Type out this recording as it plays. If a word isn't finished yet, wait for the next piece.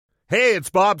Hey, it's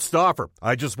Bob Stauffer.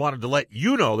 I just wanted to let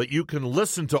you know that you can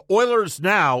listen to Oilers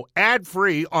Now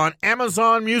ad-free on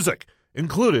Amazon Music,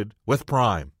 included with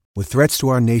Prime. With threats to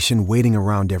our nation waiting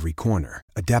around every corner,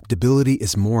 adaptability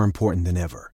is more important than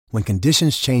ever. When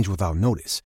conditions change without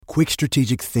notice, quick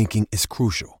strategic thinking is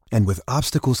crucial. And with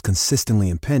obstacles consistently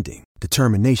impending,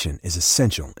 determination is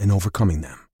essential in overcoming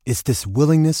them. It's this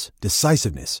willingness,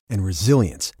 decisiveness, and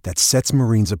resilience that sets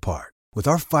Marines apart. With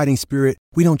our fighting spirit,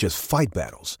 we don't just fight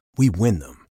battles, we win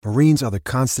them. Marines are the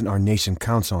constant our nation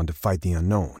counts on to fight the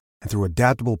unknown. And through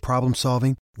adaptable problem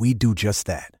solving, we do just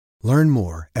that. Learn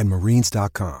more at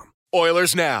marines.com.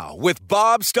 Oilers Now with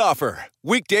Bob Stauffer.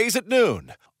 Weekdays at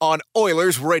noon on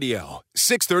Oilers Radio.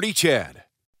 630 CHED.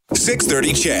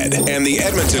 630 CHED and the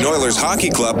Edmonton Oilers Hockey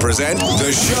Club present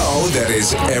the show that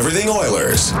is everything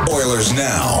Oilers. Oilers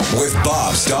Now with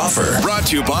Bob Stauffer. Brought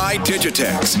to you by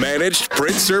Digitex. Managed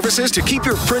print services to keep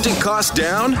your printing costs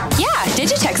down? Yeah,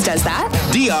 Digitex does that.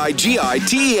 Digitex.ca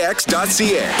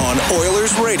on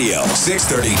Oilers Radio.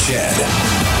 630 CHED.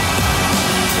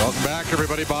 Welcome back,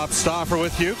 everybody. Bob Stauffer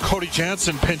with you. Cody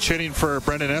Jansen pinch hitting for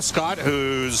Brendan Escott,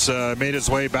 who's made his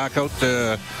way back out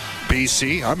to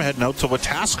BC. I'm heading out to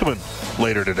Wetaskiwin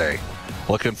later today.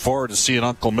 Looking forward to seeing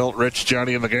Uncle Milt, Rich,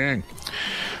 Johnny, and the gang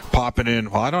popping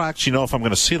in. Well, I don't actually know if I'm going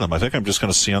to see them. I think I'm just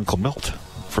going to see Uncle Milt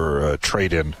for a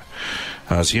trade-in.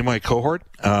 Is he my cohort?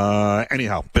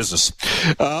 Anyhow, business.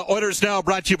 Oilers Now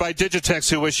brought to you by Digitex,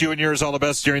 who wish you and yours all the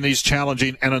best during these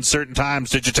challenging and uncertain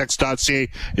times. Digitex.ca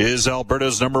is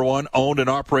Alberta's #1 owned and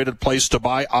operated place to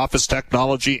buy office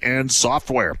technology and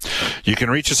software. You can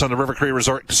reach us on the River Cree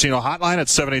Resort Casino hotline at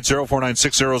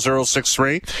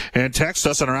 780-496-0063 and text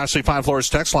us on our Ashley Fine Floors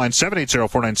text line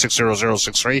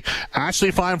 780-496-0063.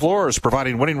 Ashley Fine Floors,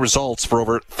 providing winning results for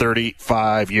over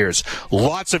 35 years.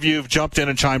 Lots of you have jumped in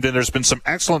and chimed in. There's been some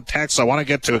excellent texts. I want to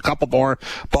get to a couple more.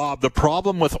 Bob, the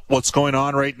problem with what's going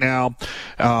on right now,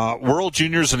 World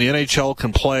Juniors and the NHL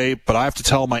can play, but I have to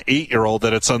tell my 8-year-old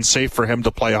that it's unsafe for him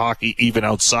to play hockey even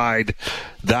outside.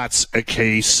 That's a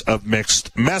case of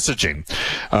mixed messaging.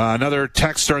 Another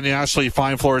texter on the Ashley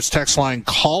Fine Floors text line,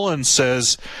 Colin,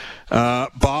 says,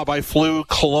 Bob, I flew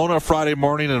Kelowna Friday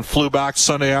morning and flew to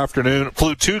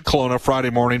Kelowna Friday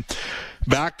morning.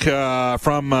 Back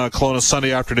from Kelowna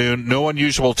Sunday afternoon. No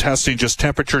unusual testing, just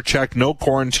temperature check, no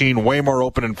quarantine, way more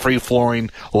open and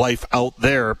free-flowing life out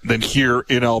there than here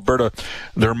in Alberta.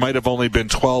 There might have only been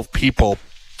 12 people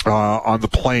on the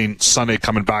plane Sunday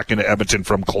coming back into Edmonton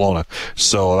from Kelowna.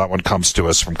 So that one comes to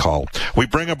us from Colin. We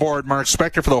bring aboard Mark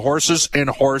Spector for the Horses and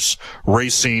Horse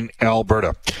Racing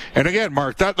Alberta. And again,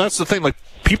 Mark, that's the thing. Like,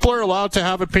 people are allowed to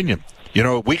have opinion. You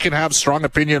know, we can have strong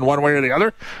opinion one way or the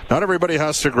other. Not everybody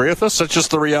has to agree with us. That's just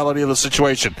the reality of the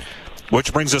situation.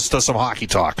 Which brings us to some hockey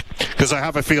talk. Because I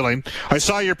have a feeling. I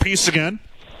saw your piece again.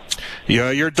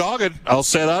 Yeah, you're dogged. I'll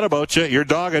say that about you. You're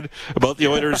dogged about the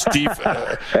Oilers'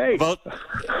 Hey,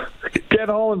 Ken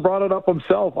Holland brought it up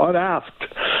himself, unasked.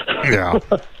 Yeah.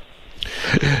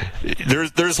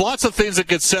 There's lots of things that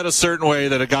get said a certain way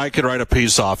that a guy could write a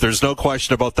piece off. There's no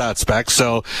question about that, Spec.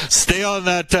 So stay on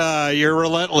that. You're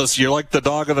relentless. You're like the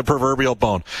dog on the proverbial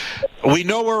bone. We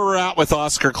know where we're at with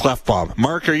Oscar Klefbom.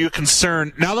 Mark, are you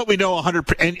concerned now that we know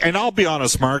 100? And I'll be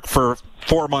honest, Mark, for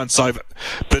 4 months I've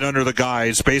been under the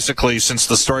guise basically since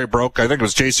the story broke. I think it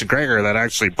was Jason Gregor that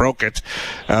actually broke it.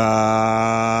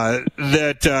 That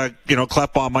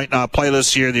Klefbom might not play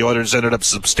this year. The Oilers ended up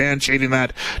substantiating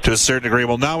that to a certain degree.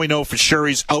 Well, now we know for sure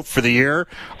he's out for the year.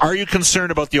 Are you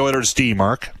concerned about the Oilers' D,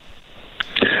 Mark?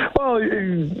 Well,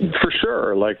 for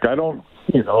sure. Like, I don't.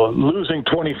 Losing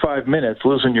 25 minutes,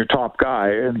 losing your top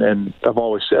guy, and I've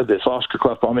always said this, Oscar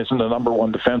Klefbom isn't the number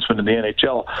one defenseman in the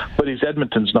NHL, but he's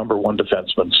Edmonton's number one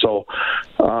defenseman. So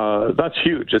that's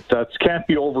huge. That can't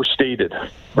be overstated,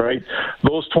 right?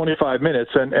 Those 25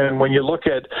 minutes, and when you look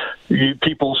at,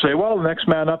 people say, well, the next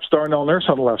man up's Darnell Nurse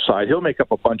on the left side. He'll make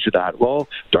up a bunch of that. Well,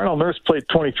 Darnell Nurse played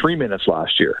 23 minutes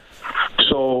last year.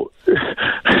 So,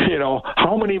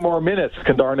 how many more minutes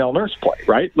can Darnell Nurse play,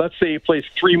 right? Let's say he plays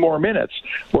 3 more minutes.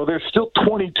 Well, there's still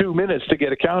 22 minutes to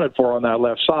get accounted for on that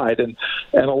left side, and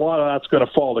a lot of that's going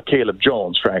to fall to Caleb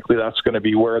Jones, frankly. That's going to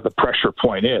be where the pressure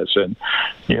point is. And,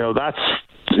 that's,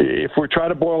 if we try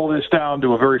to boil this down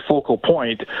to a very focal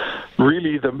point,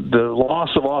 really the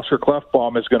loss of Oscar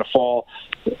Klefbom is going to fall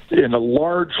in a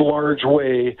large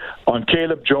way on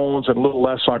Caleb Jones and a little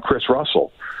less on Chris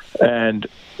Russell. And,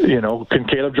 can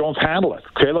Caleb Jones handle it?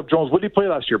 Caleb Jones, what did he play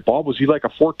last year, Bob? Was he like a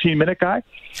 14-minute guy?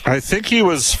 I think he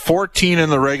was 14 in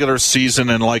the regular season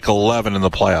and like 11 in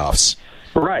the playoffs.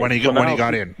 Right. When he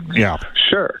got in. Yeah.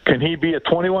 Sure. Can he be a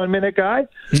 21-minute guy?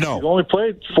 No. He's only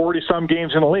played 40-some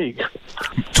games in the league.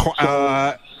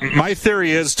 My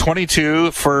theory is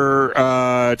 22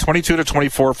 to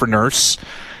 24 for Nurse.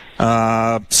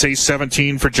 Say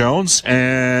 17 for Jones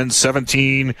and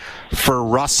 17 for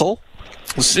Russell.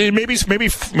 Maybe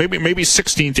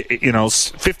 16 to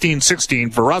 15, 16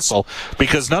 for Russell,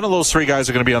 because none of those three guys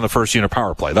are going to be on the first unit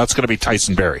power play. That's going to be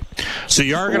Tyson Barrie. So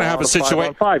you are going to have a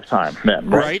situation 5 time then,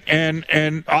 right? And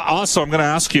also I'm going to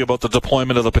ask you about the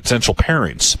deployment of the potential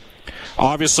pairings.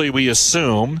 Obviously, we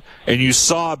assume, and you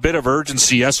saw a bit of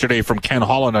urgency yesterday from Ken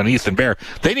Holland on Ethan Bear.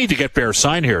 They need to get Bear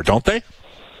signed here, don't they?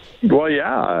 Well,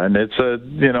 yeah, and it's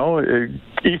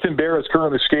Ethan Bear is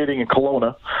currently skating in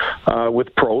Kelowna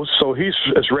with pros, so he's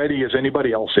as ready as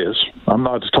anybody else is. I'm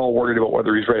not at all worried about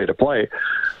whether he's ready to play.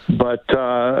 But,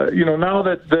 now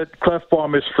that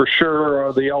Klefbom is for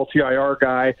sure the LTIR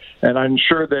guy, and I'm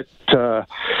sure that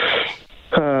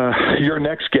your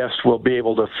next guest will be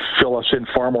able to fill us in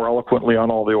far more eloquently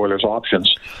on all the Oilers'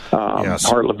 options. Yes.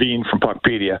 Hart Levine from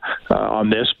Puckpedia on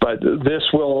this, but this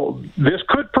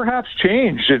could perhaps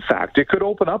change. In fact, it could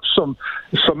open up some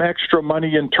extra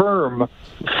money in term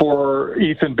for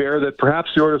Ethan Bear that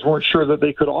perhaps the Oilers weren't sure that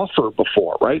they could offer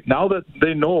before. Right now that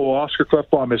they know Oscar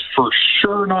Klefbom is for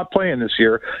sure not playing this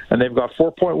year, and they've got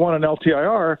 4.1 in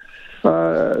LTIR.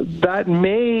 That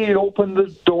may open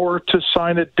the door to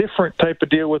sign a different type of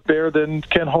deal with Bear than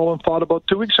Ken Holland thought about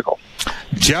 2 weeks ago.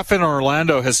 Jeff in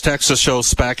Orlando has texted show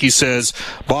spec. He says,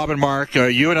 Bob and Mark,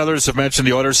 you and others have mentioned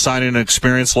the Oilers signing an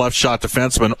experienced left shot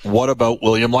defenseman. What about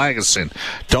William Lagesson?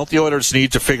 Don't the Oilers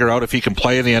need to figure out if he can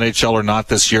play in the NHL or not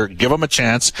this year? Give him a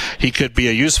chance. He could be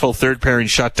a useful third pairing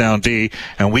shutdown D,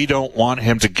 and we don't want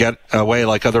him to get away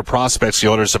like other prospects the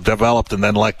Oilers have developed and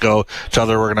then let go to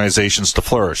other organizations to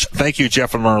flourish. Thank you,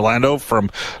 Jeff in Orlando, for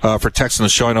texting the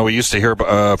show. I know we used to hear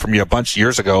from you a bunch of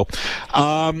years ago.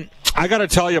 I got to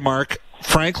tell you, Mark,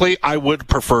 frankly, I would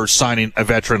prefer signing a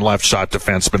veteran left shot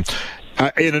defenseman.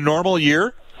 In a normal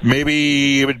year,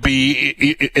 maybe it would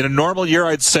be, in a normal year,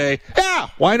 I'd say, yeah,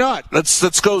 why not?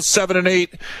 Let's go 7 and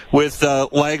 8 with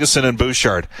Lagesson and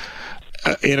Bouchard.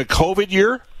 In a COVID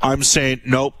year, I'm saying,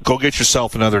 nope, go get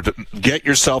yourself another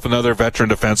veteran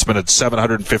defenseman at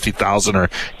 $750,000 or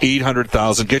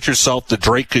 $800,000. Get yourself the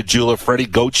Drake Caggiula, Freddie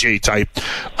Gauthier type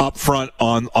up front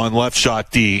on left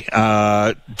shot D.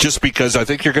 Just because I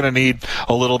think you're going to need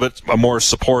a little bit more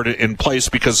support in place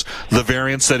because the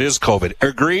variance that is COVID.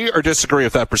 Agree or disagree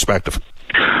with that perspective?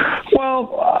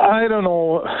 Well, I don't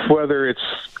know whether it's,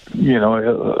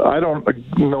 I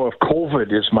don't know if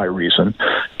COVID is my reason.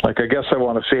 Like, I guess I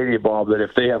want to say to you, Bob, that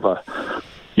if they have a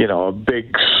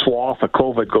big swath of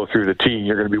COVID go through the team,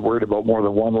 you're going to be worried about more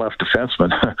than one left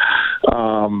defenseman.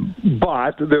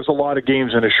 But there's a lot of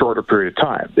games in a shorter period of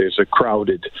time. There's a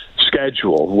crowded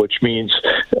schedule, which means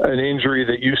an injury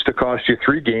that used to cost you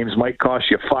 3 games might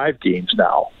cost you 5 games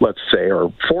now, let's say,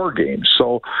 or 4 games.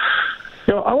 So,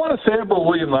 I want to say about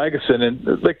William Lagesson, and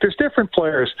there's different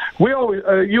players. We always,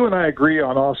 you and I agree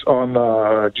on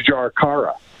Jujhar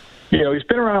Khaira. He's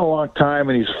been around a long time,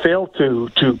 and he's failed to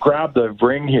grab the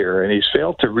ring here, and he's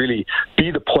failed to really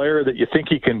be the player that you think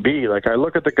he can be. Like, I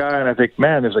look at the guy and I think,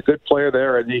 man, there's a good player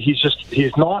there, and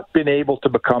he's not been able to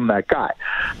become that guy.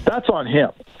 That's on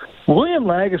him. William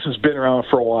Lagesson's been around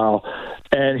for a while,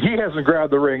 and he hasn't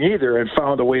grabbed the ring either and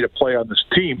found a way to play on this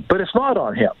team, but it's not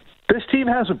on him. This team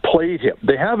hasn't played him.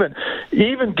 They haven't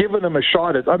even given him a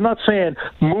shot at. I'm not saying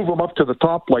move him up to the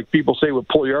top like people say with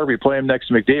Puljujarvi, play him next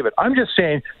to McDavid. I'm just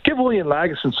saying give William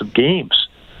Lagesson some games.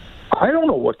 I don't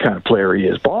know what kind of player he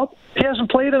is, Bob. He hasn't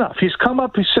played enough. He's come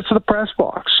up, he sits in the press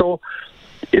box. So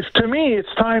to me,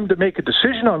 it's time to make a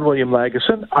decision on William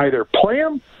Lagesson, either play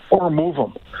him or move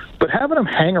him. But having him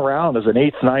hang around as an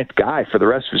 8th, 9th guy for the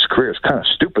rest of his career is kind of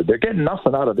stupid. They're getting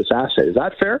nothing out of this asset. Is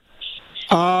that fair?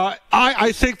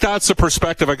 I think that's a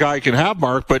perspective a guy can have,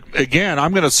 Mark. But again,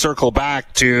 I'm going to circle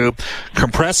back to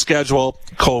compressed schedule,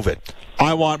 COVID.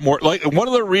 I want more. Like, one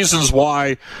of the reasons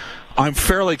why I'm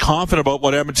fairly confident about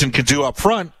what Edmonton can do up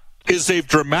front is they've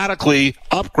dramatically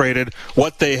upgraded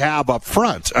what they have up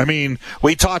front. I mean,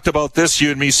 we talked about this,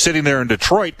 you and me, sitting there in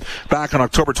Detroit back on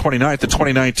October 29th of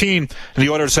 2019, and the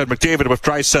Oilers had McDavid with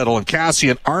Draisaitl and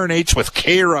Cassian, RNH with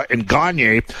Khaira and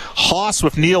Gagne, Haas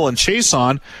with Neal and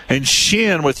Chason, and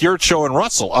Sheehan with Yurcho and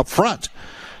Russell up front.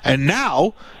 And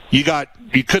now you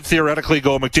could theoretically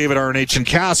go McDavid, RNH, and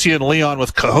Cassian, Leon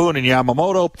with Cahoon and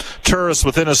Yamamoto, Turris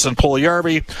with Innes and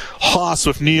Puljujarvi, Haas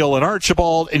with Neal and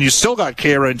Archibald, and you still got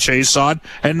Khaira and Chiasson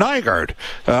and Nygaard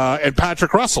and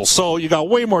Patrick Russell. So you got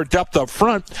way more depth up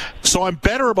front. So I'm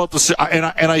better about this, and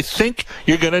I think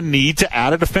you're going to need to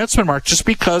add a defenseman, Mark, just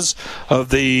because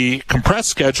of the compressed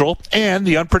schedule and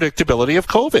the unpredictability of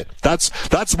COVID.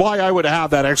 That's why I would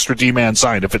have that extra D-man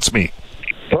signed if it's me.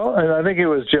 Well, and I think it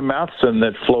was Jim Matheson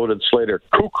that floated Slater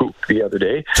Cuckoo the other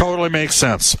day. Totally makes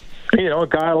sense. You know, a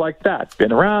guy like that,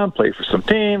 been around, played for some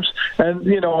teams, and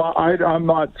you know, I'm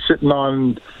not sitting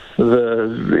in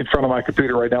front of my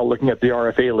computer right now looking at the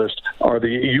RFA list or the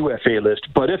UFA list,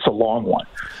 but it's a long one.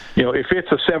 You know, if it's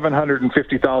a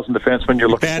 750,000 defenseman you're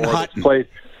looking Ben for, Hutton. played.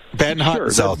 Ben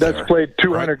Hutton's out there. That's played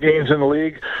 200 games in the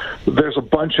league. There's a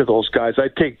bunch of those guys.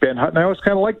 I'd take Ben Hutton. I always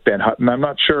kind of like Ben Hutton. I'm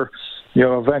not sure. You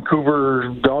know,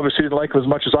 Vancouver obviously didn't like him as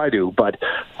much as I do, but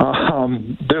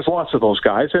there's lots of those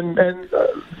guys. And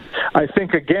I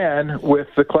think, again, with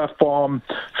the Klefbom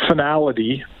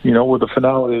finality, you know, with the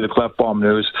finality of the Klefbom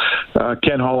news,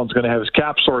 Ken Holland's going to have his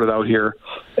cap sorted out here,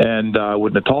 and I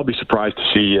wouldn't at all be surprised to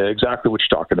see exactly what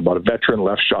you're talking about, a veteran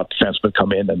left shot defenseman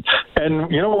come in.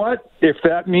 And you know what? If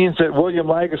that means that William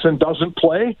Lagesson doesn't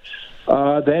play,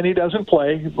 then he doesn't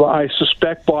play. I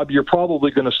suspect, Bob, you're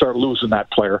probably going to start losing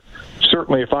that player.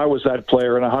 Certainly, if I was that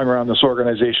player and I hung around this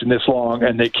organization this long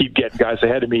and they keep getting guys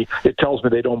ahead of me, it tells me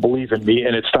they don't believe in me,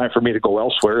 and it's time for me to go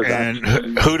elsewhere. And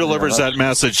who delivers that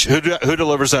message? Who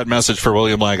delivers that message for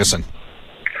William Lagesson?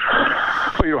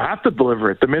 Well, you don't have to deliver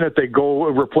it. The minute they go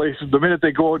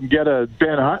out and get a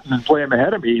Ben Hutton and play him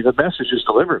ahead of me, the message is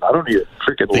delivered. I don't need a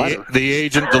freaking letter. The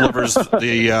agent delivers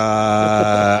the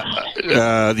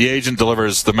agent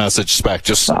delivers the message. Spec.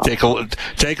 Just take a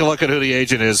look at who the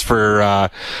agent is for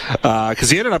because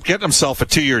he ended up getting himself a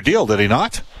 2-year deal, did he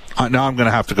not? Now I'm going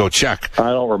to have to go check.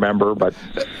 I don't remember, but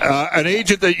an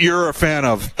agent that you're a fan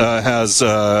of has to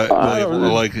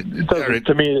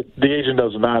me, the agent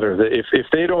doesn't matter. If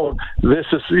they don't,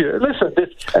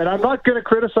 and I'm not going to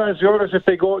criticize the Oilers if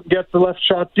they go out and get the left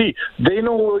shot D. They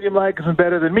know William Lagesson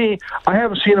better than me. I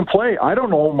haven't seen him play. I don't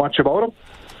know much about him.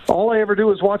 All I ever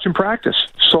do is watch him practice.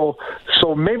 So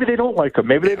maybe they don't like him.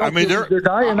 Maybe they don't. I mean, their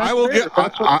guy, and that's fair. If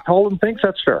that's what Holland thinks,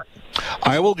 that's fair.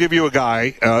 I will give you a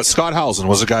guy. Scott Housen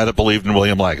was a guy that believed in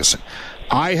William Lagesson.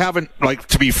 I haven't,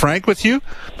 to be frank with you,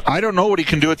 I don't know what he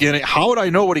can do at the NHL. How would I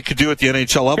know what he could do at the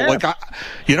NHL level?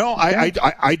 Yeah.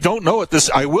 I don't know at this.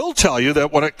 I will tell you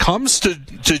that when it comes to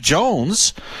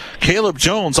Jones, Caleb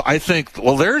Jones, I think,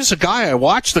 well, there's a guy. I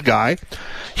watched the guy.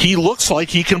 He looks like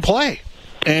he can play.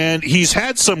 And he's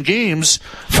had some games,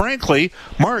 frankly.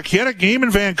 Mark, he had a game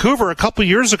in Vancouver a couple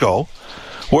years ago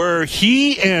where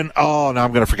he and, now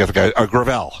I'm going to forget the guy,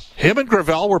 Gravel. Him and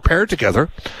Gravel were paired together,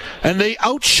 and they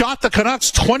outshot the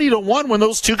Canucks 20-1 when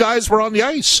those two guys were on the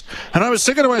ice. And I was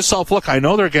thinking to myself, look, I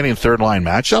know they're getting third-line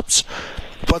matchups,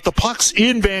 but the puck's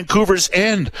in Vancouver's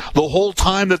end the whole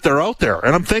time that they're out there.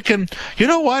 And I'm thinking, you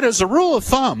know what, as a rule of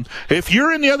thumb, if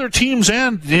you're in the other team's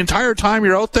end the entire time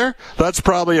you're out there, that's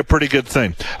probably a pretty good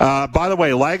thing. By the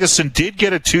way, Lagesson did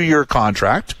get a 2-year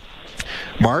contract.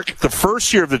 Mark, the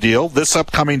first year of the deal, this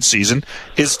upcoming season,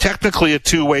 is technically a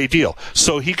 2-way deal.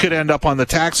 So he could end up on the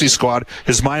taxi squad.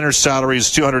 His minor salary is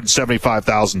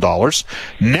 $275,000.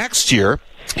 Next year,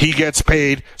 he gets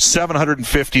paid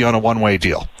 $750 on a 1-way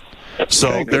deal.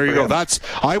 So there you go.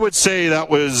 I would say that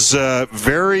was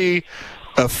very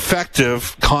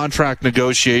effective contract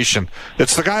negotiation.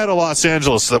 It's the guy out of Los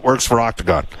Angeles that works for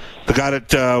Octagon. The guy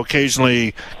that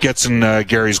occasionally gets in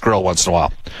Gary's grill once in a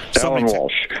while. Alan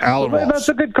Walsh. Walsh. That's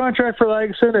a good contract for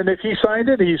Lagesson, and if he signed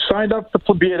it, he signed up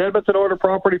to be an Edmonton Oilers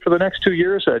property for the next 2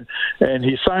 years, and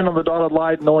he signed on the dotted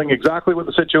line knowing exactly what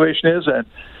the situation is, and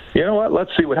you know what?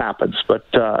 Let's see what happens. But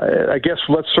I guess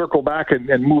let's circle back and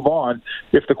move on.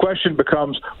 If the question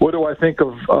becomes, what do I think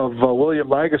of William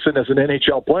Lagesson as an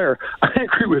NHL player? I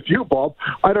agree with you, Bob.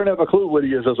 I don't have a clue what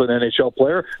he is as an NHL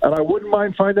player, and I wouldn't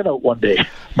mind finding out one day.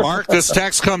 Mark, this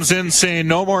text comes in saying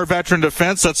no more veteran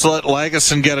defense. Let's let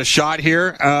Lagesson get a shot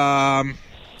here.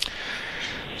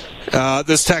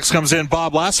 This text comes in.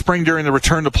 Bob, last spring during the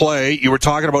return to play, you were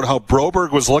talking about how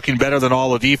Broberg was looking better than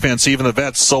all the defense, even the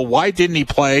vets. So why didn't he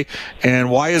play,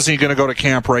 and why isn't he going to go to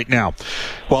camp right now?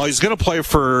 Well, he's going to play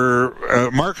for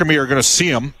Mark and me are going to see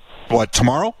him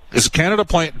tomorrow? Is Canada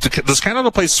playing? Does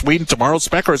Canada play Sweden tomorrow,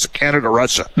 Spec, or is it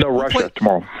Canada-Russia? No, Russia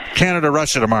tomorrow.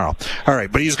 Canada-Russia tomorrow. All right,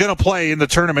 but he's going to play in the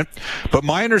tournament. But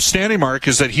my understanding, Mark,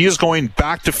 is that he is going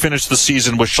back to finish the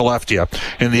season with Skellefteå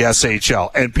in the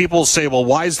SHL. And people say, well,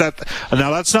 why is that?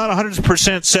 Now, that's not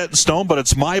 100% set in stone, but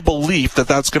it's my belief that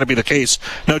that's going to be the case.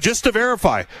 Now, just to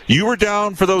verify, you were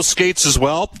down for those skates as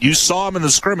well. You saw him in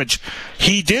the scrimmage.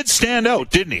 He did stand out,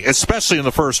 didn't he? Especially in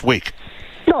the first week.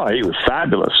 No, he was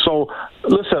fabulous. So,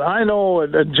 listen, I know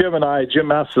Jim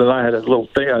Maston and I had a little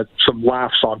thing, some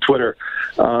laughs on Twitter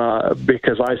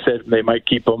because I said they might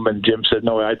keep him, and Jim said,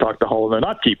 no, I talked to Holland, they're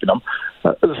not keeping him.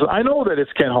 Listen, I know that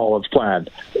it's Ken Holland's plan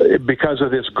because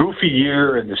of this goofy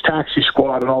year and this taxi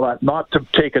squad and all that, not to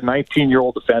take a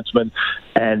 19-year-old defenseman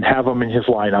and have him in his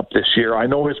lineup this year. I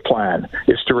know his plan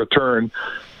is to return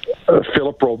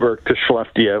Philip Broberg to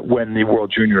Skellefteå when the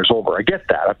World Junior is over. I get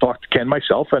that. I've talked to Ken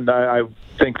myself, and I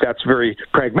think that's very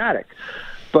pragmatic.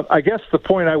 But I guess the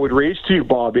point I would raise to you,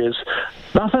 Bob, is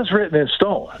nothing's written in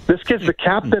stone. This kid's the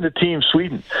captain of Team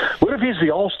Sweden. What if he's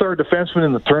the all-star defenseman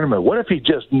in the tournament? What if he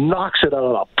just knocks it out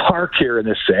of the park here in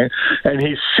this thing, and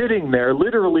he's sitting there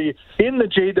literally in the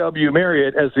JW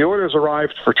Marriott as the orders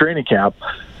arrived for training camp?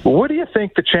 What do you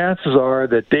think the chances are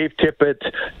that Dave Tippett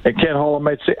and Ken Holland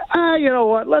might say, you know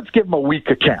what, let's give him a week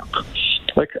of camp?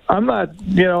 Like, I'm not,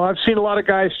 I've seen a lot of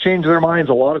guys change their minds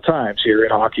a lot of times here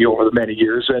in hockey over the many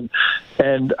years, and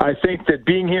I think that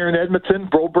being here in Edmonton,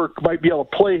 Broberg might be able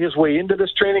to play his way into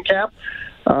this training camp,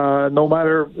 no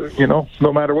matter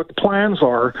what the plans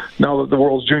are now that the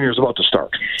World's Junior is about to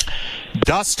start.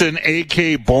 Dustin,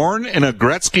 A.K. Bourne, in a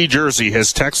Gretzky jersey,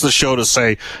 has texted the show to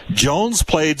say Jones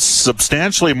played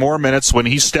substantially more minutes when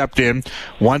he stepped in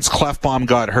once Klefbom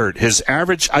got hurt. His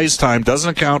average ice time doesn't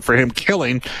account for him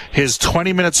killing his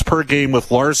 20 minutes per game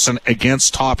with Larson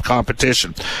against top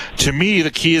competition. To me,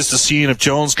 the key is to seeing if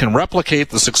Jones can replicate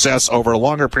the success over a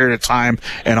longer period of time,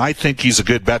 and I think he's a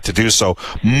good bet to do so.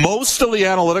 Most of the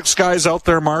analytics guys out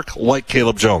there, Mark, like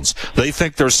Caleb Jones. They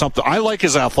think there's something. I like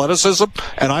his athleticism,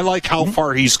 and I like how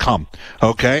far he's come,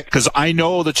 okay? Because I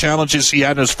know the challenges he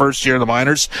had in his first year in the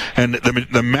minors and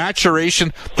the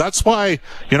maturation. That's why,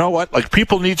 you know what, like,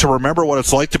 people need to remember what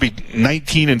it's like to be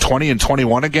 19 and 20 and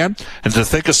 21 again, and to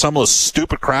think of some of the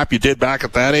stupid crap you did back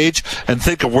at that age and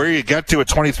think of where you get to at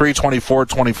 23, 24,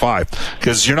 25.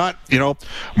 Because you're not,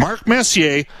 Mark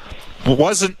Messier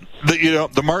wasn't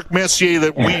the Mark Messier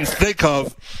that we think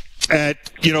of at,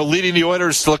 leading the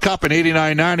Oilers to the Cup in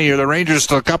 89-90 or the Rangers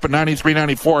to the Cup in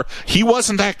 93-94. He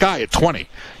wasn't that guy at 20.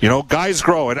 Guys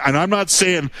grow. And I'm not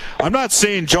saying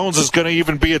Jones is going to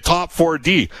even be a top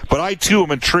 4D, but I too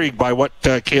am intrigued by what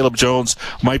Caleb Jones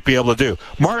might be able to do.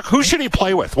 Mark, who should he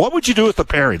play with? What would you do with the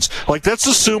pairings? Like, let's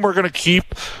assume we're going to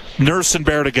keep Nurse and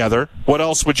Bear together. What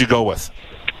else would you go with?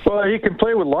 Well, he can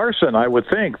play with Larson, I would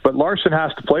think, but Larson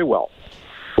has to play well.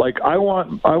 Like, I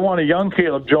want a young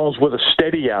Caleb Jones with a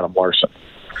steady Adam Larson.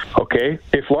 Okay?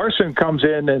 If Larson comes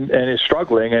in and is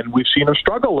struggling, and we've seen him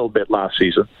struggle a little bit last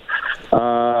season,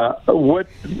 the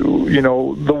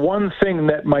one thing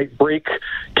that might break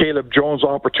Caleb Jones'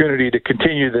 opportunity to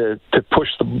continue to push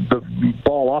the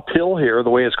ball uphill here, the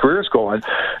way his career is going,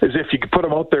 is if you could put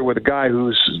him out there with a guy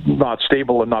who's not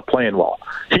stable and not playing well.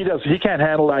 He can't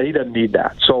handle that. He doesn't need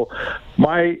that. So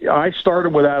I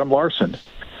started with Adam Larson.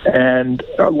 And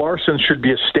Larson should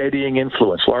be a steadying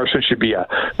influence. Larson should be a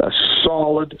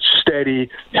solid, steady,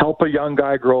 help a young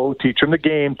guy grow, teach him the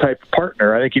game type of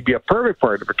partner. I think he'd be a perfect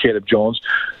partner for Caleb Jones,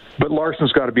 but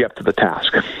Larson's got to be up to the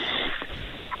task.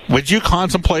 Would you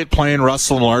contemplate playing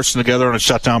Russell and Larson together on a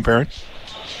shutdown pairing?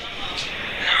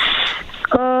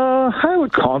 I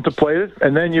would contemplate it.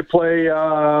 And then you play,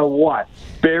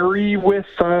 Barry with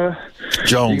Jones.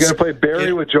 You're going to play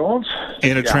Barry with Jones?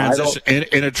 In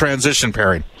a transition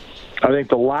pairing. I think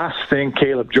the last thing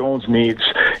Caleb Jones needs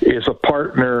is a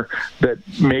partner that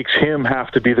makes him have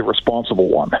to be the responsible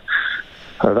one.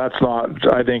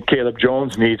 I think Caleb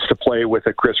Jones needs to play with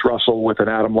a Chris Russell, with an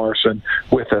Adam Larson,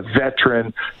 with a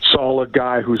veteran, solid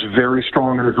guy who's very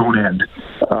strong at his own end.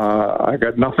 I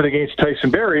got nothing against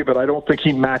Tyson Barrie, but I don't think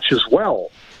he matches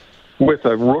well with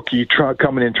a rookie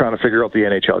coming in trying to figure out the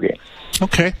NHL game.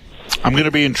 Okay. I'm going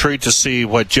to be intrigued to see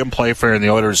what Jim Playfair and the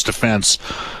Oilers' defense,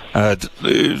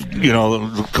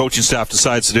 the coaching staff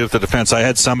decides to do with the defense. I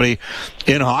had somebody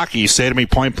in hockey say to me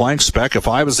point blank, Spec, if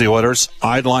I was the Oilers,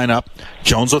 I'd line up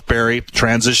Jones with Barrie,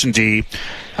 transition D.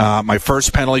 My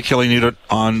first penalty killing unit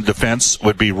on defense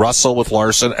would be Russell with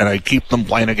Larson, and I'd keep them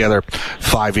playing together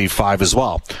 5v5 as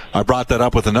well. I brought that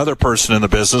up with another person in the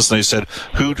business, and they said,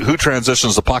 who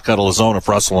transitions the puck out of the zone if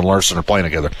Russell and Larson are playing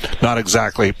together? Not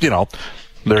exactly,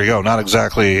 there you go. Not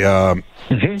exactly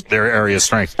their area of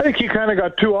strength. I think you kind of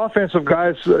got two offensive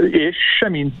guys ish. I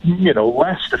mean,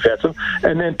 less defensive,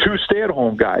 and then two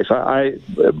stay-at-home guys. I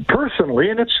personally,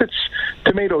 and it's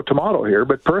tomato here,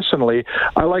 but personally,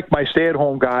 I like my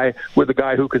stay-at-home guy with a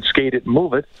guy who could skate it and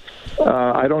move it.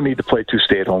 I don't need to play two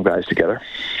stay-at-home guys together.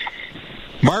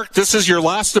 Mark, this is your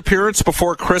last appearance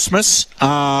before Christmas. We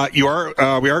are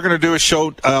going to do a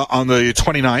show on the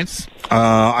 29th.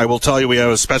 I will tell you we have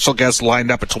a special guest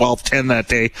lined up at 12:10 that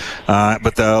day,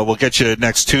 but we'll get you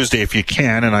next Tuesday if you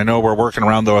can. And I know we're working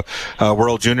around the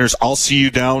World Juniors. I'll see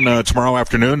you down tomorrow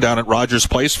afternoon down at Rogers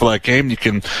Place for that game. You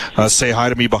can say hi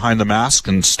to me behind the mask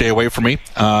and stay away from me.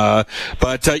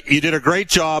 But you did a great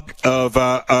job of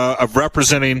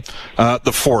representing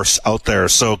the force out there.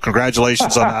 So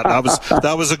congratulations on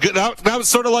that. That was a good. That was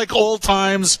sort of like old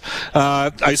times.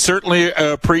 I certainly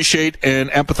appreciate and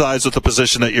empathize with the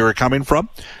position that you were coming from,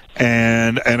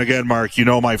 and again, Mark,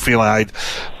 my feeling.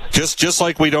 Just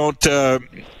like we don't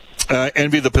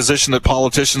envy the position that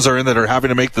politicians are in that are having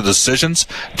to make the decisions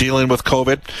dealing with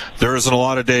COVID. There isn't a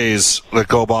lot of days that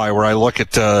go by where I look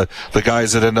at the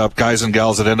guys and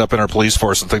gals that end up in our police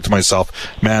force and think to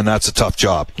myself, man, that's a tough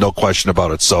job. No question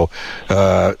about it. So,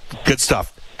 good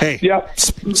stuff. Hey,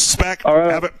 Spec, all right.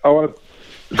 have it.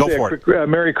 Go for it.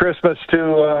 Merry Christmas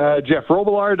to Jeff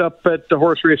Robillard up at the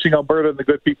Horse Racing Alberta and the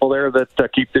good people there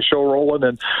that keep the show rolling,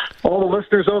 and all the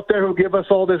listeners out there who give us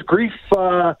all this grief.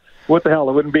 What the hell?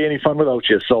 It wouldn't be any fun without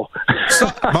you. So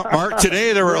Mark,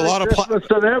 today there were a lot of Christmas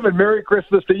to them, and Merry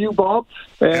Christmas to you, Bob,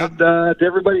 and to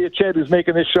everybody at Ched who's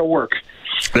making this show work.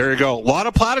 There you go. A lot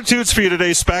of platitudes for you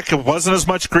today, Spec. It wasn't as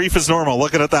much grief as normal.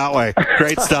 Look at it that way.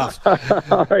 Great stuff.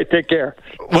 All right, take care.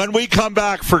 When we come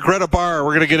back for Greta Barr,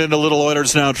 we're going to get into Little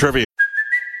Oilers Now trivia.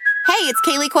 Hey, it's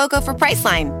Kaylee Cuoco for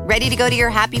Priceline. Ready to go to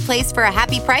your happy place for a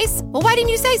happy price? Well, why didn't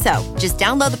you say so? Just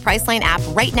download the Priceline app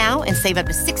right now and save up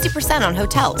to 60% on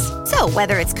hotels. So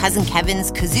whether it's Cousin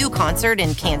Kevin's Kazoo Concert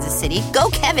in Kansas City, go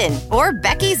Kevin, or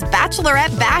Becky's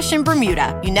Bachelorette Bash in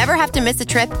Bermuda, you never have to miss a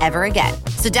trip ever again.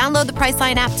 So download the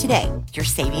Priceline app today. Your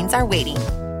savings are waiting.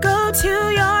 Go to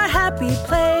your happy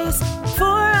place for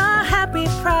a happy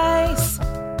price.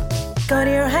 Go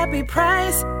to your happy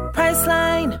price,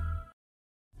 Priceline.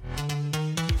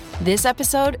 This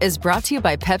episode is brought to you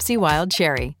by Pepsi Wild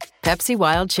Cherry. Pepsi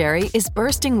Wild Cherry is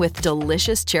bursting with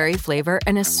delicious cherry flavor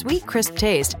and a sweet, crisp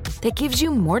taste that gives you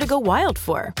more to go wild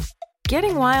for.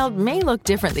 Getting wild may look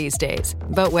different these days,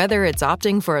 but whether it's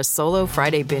opting for a solo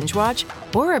Friday binge watch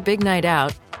or a big night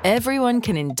out, everyone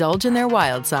can indulge in their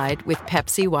wild side with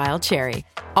Pepsi Wild Cherry.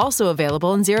 Also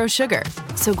available in Zero Sugar.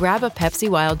 So grab a Pepsi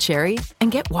Wild Cherry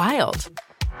and get wild.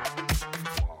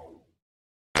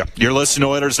 You're listening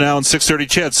to Oilers Now on 630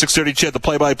 Ched. 630 Ched, the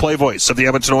play-by-play voice of the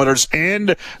Edmonton Oilers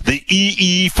and the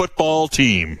EE football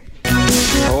team.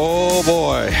 Oh,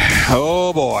 boy.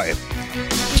 Oh, boy.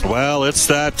 Well, it's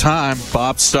that time.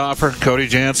 Bob Stauffer, Cody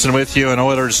Jansen with you on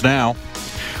Oilers Now.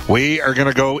 We are going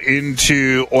to go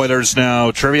into Oilers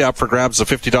Now trivia. Up for grabs a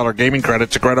 $50 gaming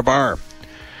credit to Greta Barr.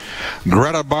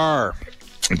 Greta Barr.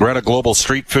 Greta Global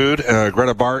Street Food.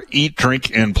 Greta Barr, eat,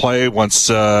 drink, and play once,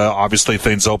 obviously,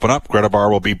 things open up. Greta Barr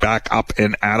will be back up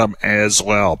and at 'em as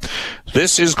well.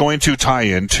 This is going to tie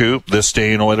into this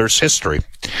day in Oilers history.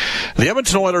 The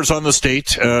Edmonton Oilers on this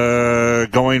date,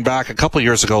 going back a couple of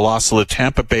years ago, lost to the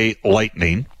Tampa Bay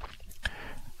Lightning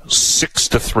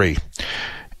 6-3.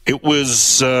 It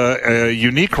was a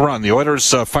unique run. The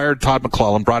Oilers fired Todd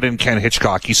McClellan, brought in Ken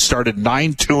Hitchcock. He started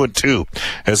 9-2-2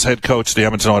 as head coach of the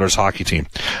Edmonton Oilers hockey team.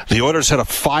 The Oilers had a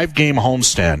 5-game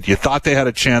homestand. You thought they had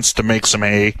a chance to make some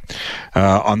hay.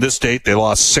 On this date, they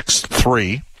lost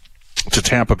 6-3 to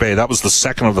Tampa Bay. That was the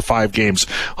second of the 5 games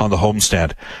on the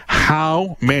homestand.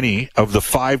 How many of the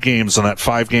 5 games on that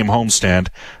 5-game homestand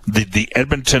did the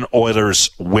Edmonton Oilers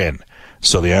win?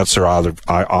 So the answer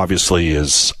obviously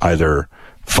is either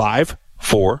 5,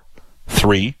 4,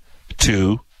 3,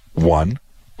 2, 1,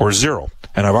 or 0.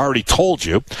 And I've already told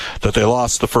you that they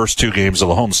lost the first 2 games of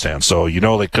the homestand, so you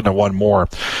know they couldn't have won more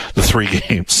the 3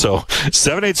 games. So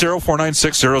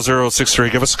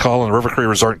 780-496-0063. Give us a call on the River Cree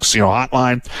Resort and Casino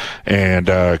hotline, and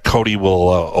Cody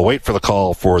will await for the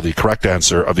call for the correct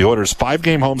answer of the Oilers'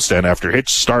 5-game homestand after Hitch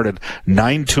started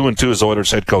 9-2-2 as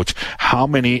Oilers head coach. How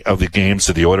many of the games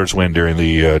did the Oilers win during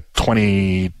the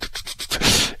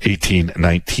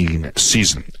 2018-19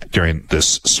 season during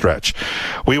this stretch?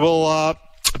 We will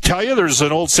tell you, there's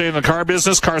an old saying in the car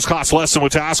business, cars cost less than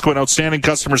Wetaskiwin, and outstanding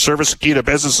customer service, key to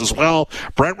business as well.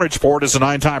 Brentridge Ford is a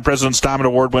 9-time President's Diamond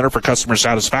Award winner for customer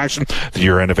satisfaction. The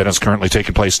year-end event is currently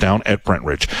taking place down at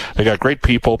Brentridge. They got great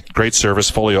people, great service,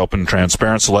 fully open and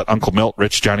transparent. So let Uncle Milt,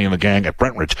 Rich, Johnny, and the gang at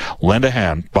Brentridge lend a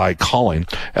hand by calling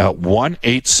at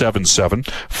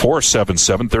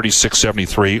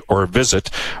 1-877-477-3673 or visit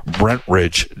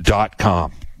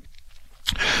Brentridge.com.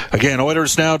 Again,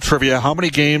 Oilers Now trivia. How many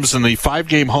games in the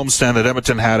 5-game homestand that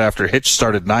Edmonton had after Hitch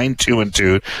started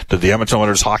 9-2-2 did the Edmonton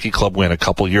Oilers Hockey Club win a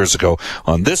couple years ago?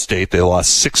 On this date, they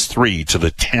lost 6-3 to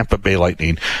the Tampa Bay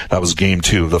Lightning. That was game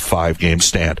 2 of the 5-game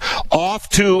stand. Off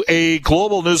to a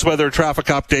global news weather traffic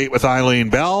update with Eileen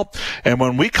Bell. And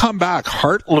when we come back,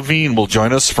 Hart Levine will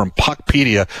join us from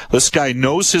Puckpedia. This guy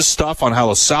knows his stuff on how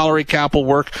the salary cap will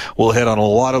work. We'll hit on a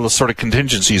lot of the sort of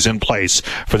contingencies in place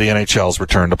for the NHL's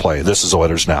return to play. This is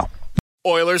Oilers Now.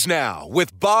 Oilers Now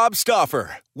with Bob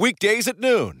Stauffer. Weekdays at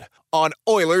noon on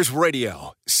Oilers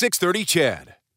Radio, 630 CHED.